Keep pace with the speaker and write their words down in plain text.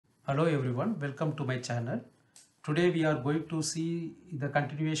Hello everyone, welcome to my channel. Today we are going to see the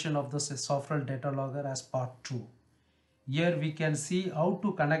continuation of the Sofrel Datalogger as part 2. Here we can see how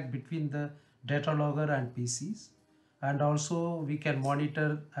to connect between the Datalogger and PCs, and also we can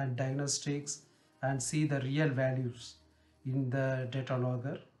monitor and diagnostics and see the real values in the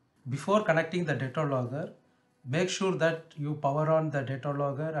Datalogger. Before connecting the Datalogger, make sure that you power on the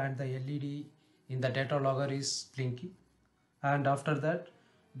Datalogger and the LED in the Datalogger is blinking, and after that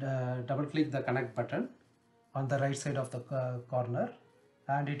double click the connect button on the right side of the corner,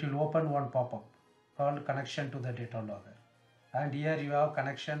 and it will open one pop-up called connection to the Datalogger, and here you have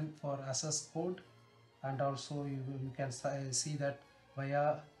connection for access code, and also you can see that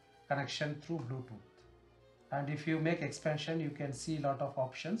via connection through Bluetooth. And if you make expansion, you can see a lot of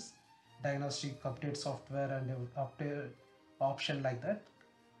options, diagnostic, update software, and update option like that.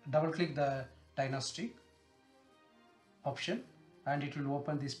 Double click the diagnostic option and it will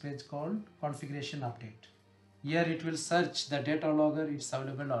open this page called configuration update. Here it will search the Datalogger is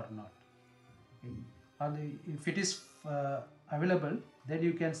available or not. Okay. And if it is available, then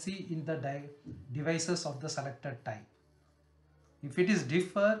you can see in the devices of the selected type. If it is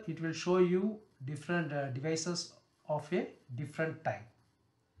differ, it will show you different devices of a different type.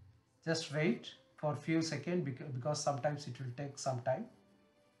 Just wait for few seconds because sometimes it will take some time.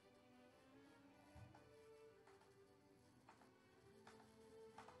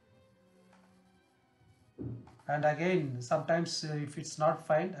 And again, sometimes if it's not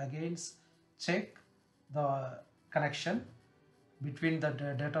found, again check the connection between the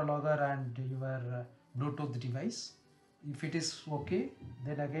Datalogger and your Bluetooth device. If it is okay,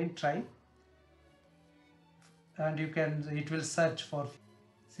 then again try, and it will search for.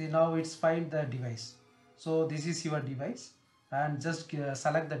 See, now it's find the device. So this is your device, and just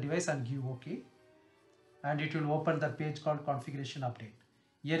select the device and give OK, and it will open the page called configuration update.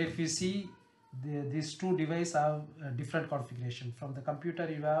 Here if you see, these two devices have different configuration. From the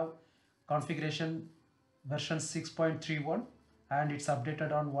computer you have configuration version 6.31 and it's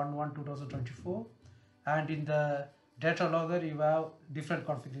updated on 1/1/2024, and in the Datalogger you have different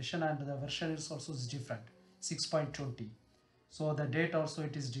configuration and the version is also different, 6.20. so the date also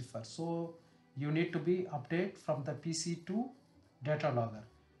it is different. So you need to be update from the PC to Datalogger.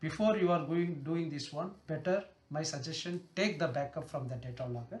 Before you are doing this one, better my suggestion, take the backup from the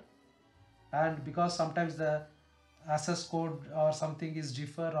Datalogger, and because sometimes the access code or something is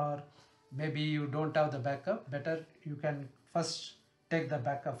differ, or maybe you don't have the backup, better you can first take the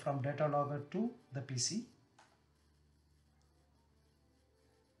backup from Datalogger to the PC.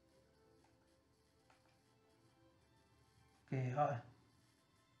 Okay,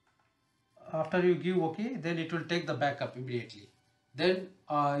 after you give OK, then it will take the backup immediately. Then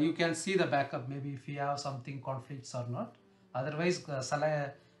you can see the backup, maybe if you have something conflicts or not. Otherwise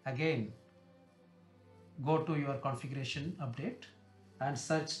again go to your configuration update and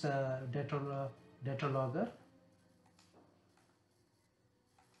search the Datalogger,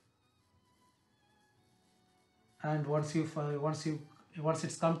 and once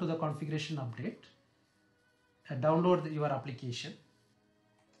it's come to the configuration update, download your application.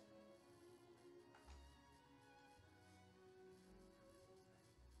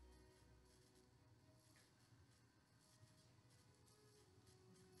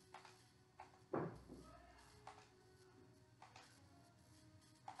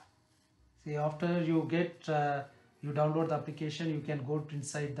 See, after you you download the application, you can go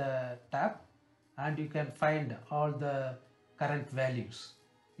inside the tab and you can find all the current values.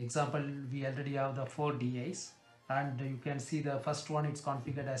 Example, we already have the 4 DIs, and you can see the first one it's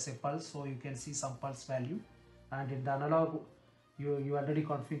configured as a pulse, so you can see some pulse value, and in the analog you already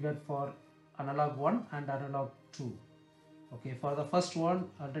configured for analog 1 and analog 2. Okay, for the first one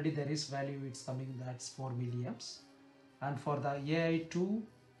already there is value, it's coming, that's 4 milliamps, and for the AI2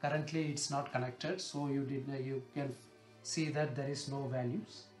 currently it's not connected, so you can see that there is no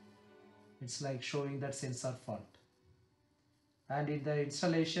values. It's like showing that sensor fault. And in the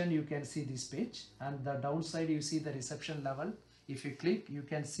installation you can see this page, and the downside you see the reception level. If you click, you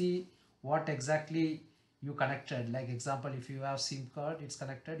can see what exactly you connected. Like example, if you have SIM card, it's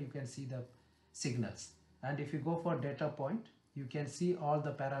connected, you can see the signals. And if you go for data point, you can see all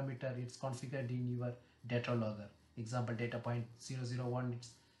the parameter it's configured in your Datalogger. Example, data point 001,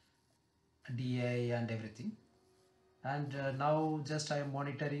 it's DA and everything. And now just I am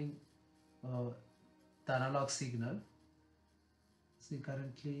monitoring the analog signal. See,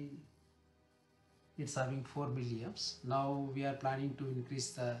 currently it's having 4 milliamps. Now we are planning to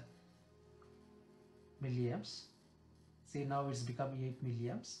increase the milliamps. See, now it's becoming 8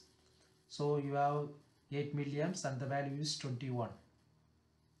 milliamps. So you have 8 milliamps and the value is 21.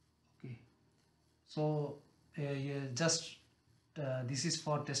 So yeah, just this is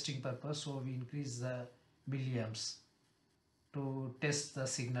for testing purpose, so we increase the milliamps to test the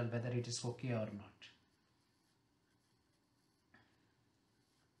signal whether it is okay or not.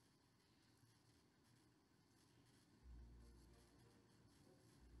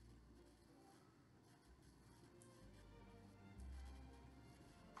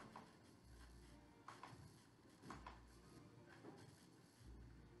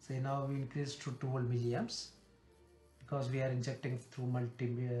 Say now we increase to 12 milliamps because we are injecting through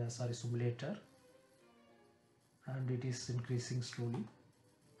simulator, and it is increasing slowly.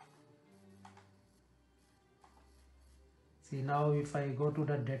 See now if I go to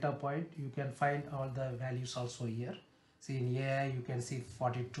the data point, you can find all the values also here. See in AI you can see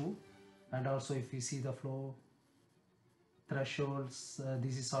 42, and also if you see the flow thresholds,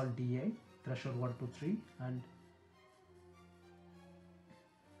 this is all DI threshold 1 to 3, and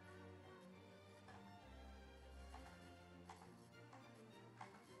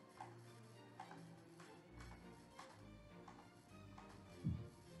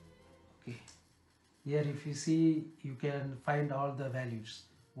okay, here if you see you can find all the values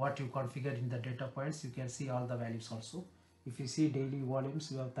what you configured in the data points. You can see all the values also. If you see daily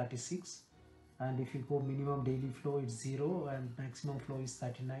volumes, you have 36, and if you go minimum daily flow, it's 0, and maximum flow is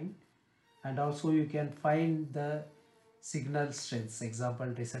 39. And also you can find the signal strengths, example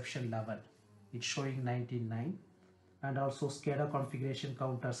reception level, it's showing 99. And also SCADA configuration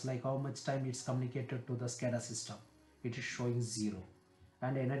counters, like how much time it's communicated to the SCADA system, it is showing 0.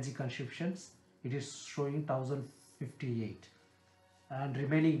 And energy consumptions, it is showing 1058. And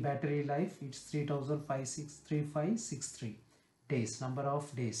remaining battery life, it's 3056 days, number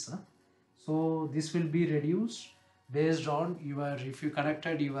of days. So this will be reduced based on your, if you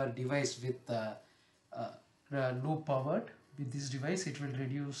connected your device with loop powered with this device, it will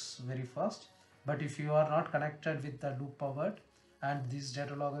reduce very fast. But if you are not connected with the loop powered, and this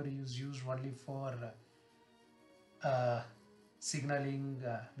data logger is used only for signaling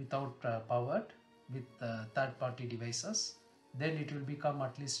without powered with third-party devices, then it will become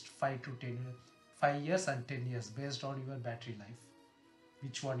at least 5 years and 10 years based on your battery life,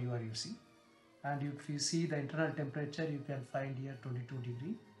 which one you are using. And if you see the internal temperature, you can find here 22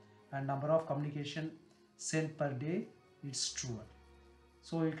 degree, and number of communication sent per day, it's 12.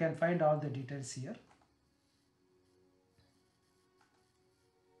 So you can find all the details here.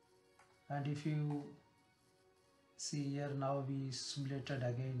 And if you see here, now we simulated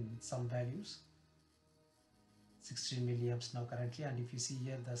again some values, 16 milliamps now currently. And if you see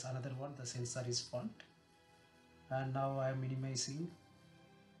here, there's another one, the sensor is fault. And now I am minimizing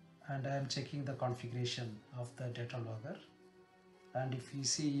and I am checking the configuration of the data logger. And if you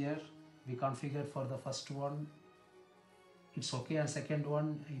see here, we configured for the first one, it's okay. And second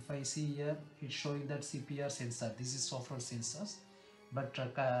one, if I see here, it's showing that CPR sensor, this is Sofrel sensors, but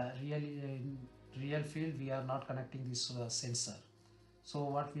really in real field we are not connecting this sensor. So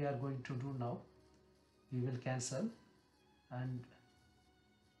what we are going to do now, we will cancel and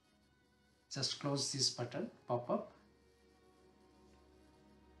just close this button pop-up,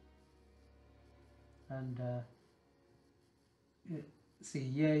 and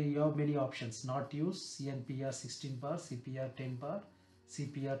see here you have many options: not use, CNPR 16 bar, CPR 10 bar,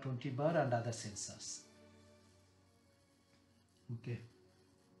 CPR 20 bar, and other sensors. Okay,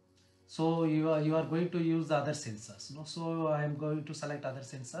 so you are going to use the other sensors, no? So I am going to select other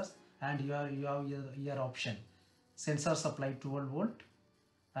sensors, and you have your option sensor supply 12 volt,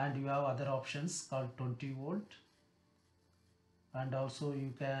 and you have other options called 20 volt. And also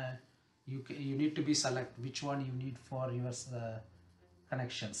you need to be select which one you need for your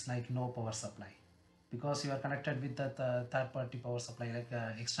connections, like no power supply, because you are connected with that third-party power supply like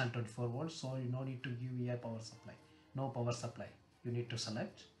external 24 volts, so you no need to give here power supply, no power supply you need to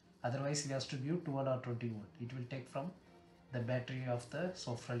select. Otherwise you have to give 12 or 20 volt, it will take from the battery of the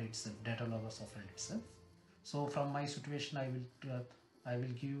Sofrel itself, data logger Sofrel itself. So from my situation I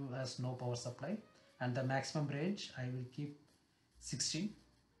will give as no power supply, and the maximum range I will keep 16,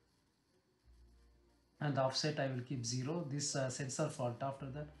 and the offset I will keep 0. This sensor fault, after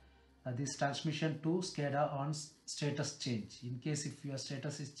that this transmission to SCADA on status change. In case if your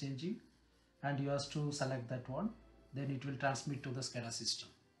status is changing and you have to select that one, then it will transmit to the SCADA system.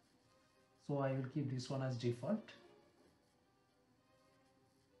 So I will keep this one as default.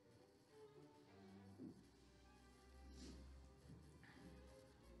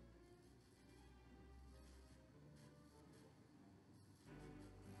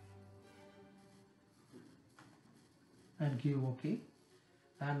 And give OK.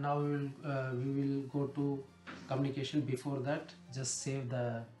 And now we will go to communication. Before that, just save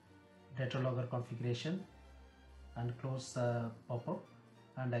the Datalogger configuration and close the pop-up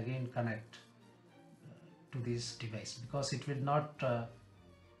and again connect to this device, because it will not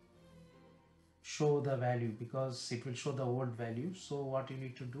show the value, because it will show the old value. So what you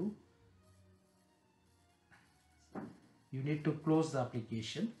need to do, you need to close the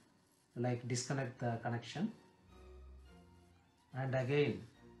application, like disconnect the connection and again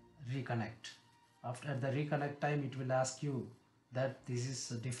reconnect. After the reconnect time, it will ask you that this is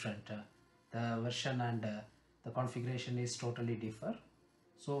different, the version and the configuration is totally different.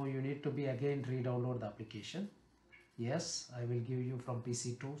 So you need to be again re-download the application. Yes, I will give you from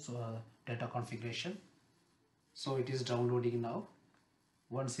PC to data configuration. So it is downloading now.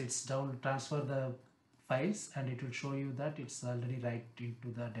 Once it's down, transfer the files and it will show you that it's already right into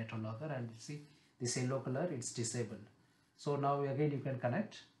the data logger, and you see this yellow color, it's disabled. So now again you can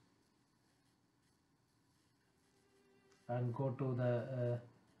connect and go to the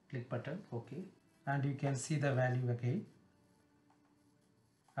click button, okay, and you can see the value again.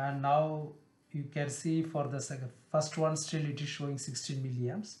 And now you can see for the first one still it is showing 16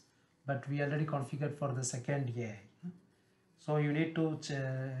 milliamps, but we already configured for the second AI. So you need to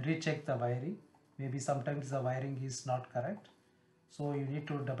recheck the wiring. Maybe sometimes the wiring is not correct, so you need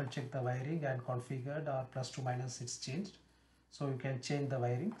to double check the wiring and configured, or plus to minus it's changed, so you can change the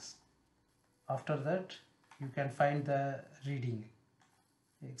wirings. After that you can find the reading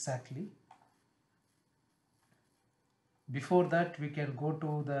exactly. Before that we can go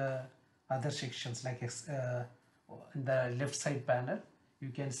to the other sections, like in the left side panel you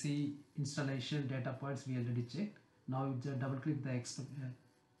can see installation data points, we already checked. Now you just double click the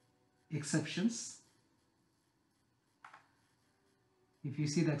exceptions. If you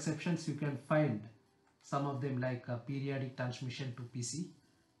see the exceptions, you can find some of them, like periodic transmission to PC,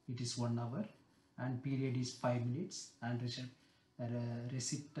 it is 1 hour and period is 5 minutes, and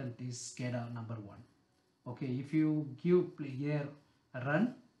recipient is SCADA number 1. Okay, if you give here a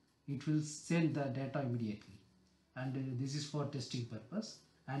run, it will send the data immediately, and this is for testing purpose.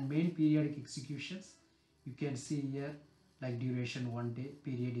 And main periodic executions, you can see here, like duration 1 day,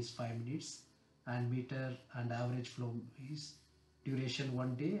 period is 5 minutes, and meter and average flow is duration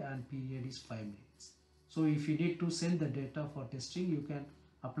 1 day and period is 5 minutes. So if you need to send the data for testing, you can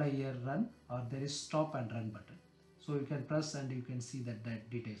apply here run, or there is stop and run button. So you can press and you can see that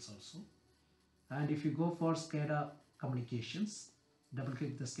details also. And if you go for SCADA communications, double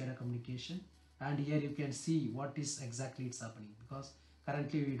click the SCADA communication, and here you can see what is exactly it's happening, because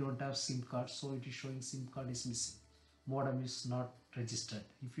currently we don't have SIM card, so it is showing SIM card is missing, modem is not registered.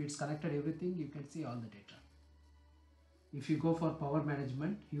 If it's connected everything, you can see all the data. If you go for power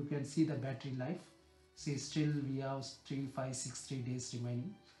management, you can see the battery life. See, still we have 3563 days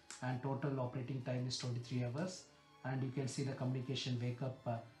remaining, and total operating time is 23 hours. And you can see the communication wake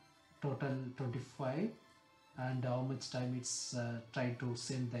up total 25, and how much time it's trying to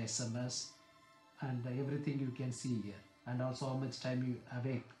send the SMS, and everything you can see here. And also how much time you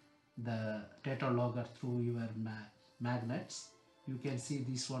awake the data logger through your magnets. You can see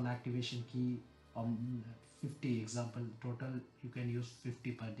this one activation key 50 example, total you can use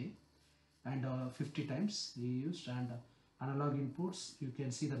 50 per day, and 50 times you used. And analog inputs, you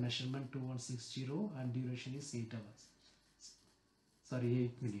can see the measurement 2160 and duration is 8 hours, sorry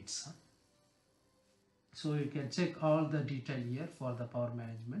 8 minutes. So you can check all the detail here for the power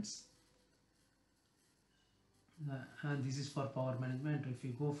managements. And this is for power management. If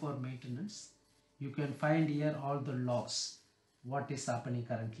you go for maintenance, you can find here all the logs, what is happening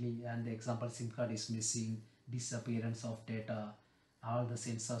currently, and the example SIM card is missing, disappearance of data, all the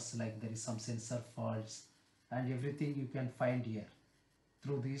sensors, like there is some sensor faults, and everything you can find here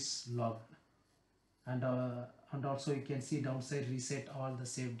through this log. And also you can see downside, reset all the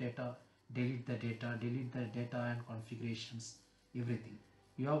saved data, delete the data and configurations, everything.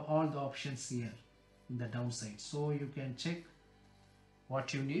 You have all the options here in the downside, so you can check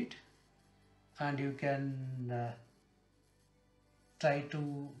what you need, and you can try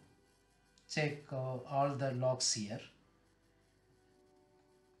to check all the logs here.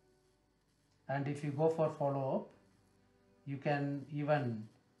 And if you go for follow-up, you can even,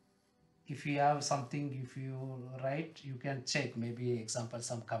 if you have something, if you write, you can check maybe example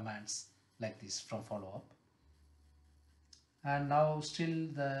some commands like this from follow-up. And now still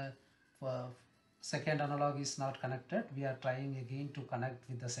the second analog is not connected. We are trying again to connect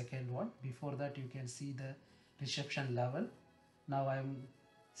with the second one. Before that, you can see the reception level. Now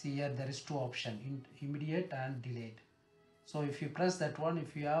see here there is two options, immediate and delayed. So if you press that one,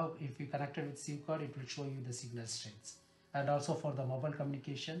 if you connected with SIM card, it will show you the signal strengths. And also for the mobile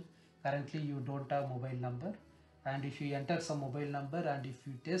communication, currently you don't have mobile number, and if you enter some mobile number and if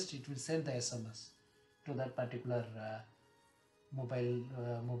you test, it will send the SMS to that particular mobile.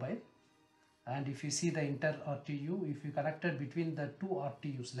 And if you see the inter RTU, if you connected between the two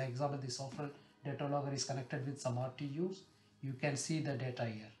RTUs, like example the Sofrel Datalogger is connected with some RTUs, you can see the data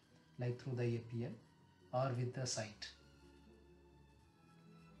here, like through the APN or with the site.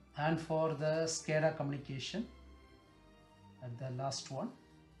 And for the SCADA communication, at the last one,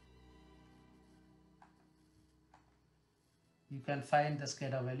 you can find the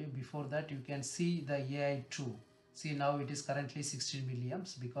SCADA value. Before that, you can see the AI2. See, now it is currently 16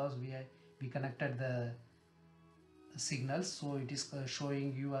 milliamps because we connected the signals, so it is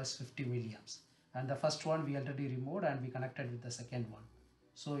showing you as 50 milliamps. And the first one we already removed and we connected with the second one.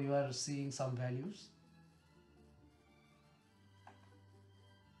 So you are seeing some values.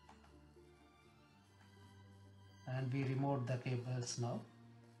 And we removed the cables now.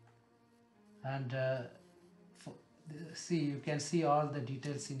 And see, you can see all the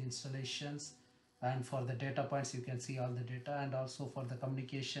details in installations, and for the data points you can see all the data, and also for the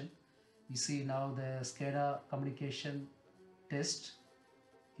communication you see now the SCADA communication test.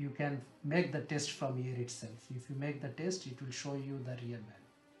 You can make the test from here itself. If you make the test, it will show you the real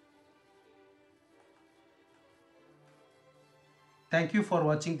value. Thank you for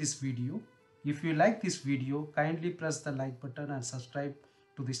watching this video. If you like this video, kindly press the like button and subscribe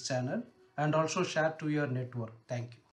to this channel, and also share to your network. Thank you.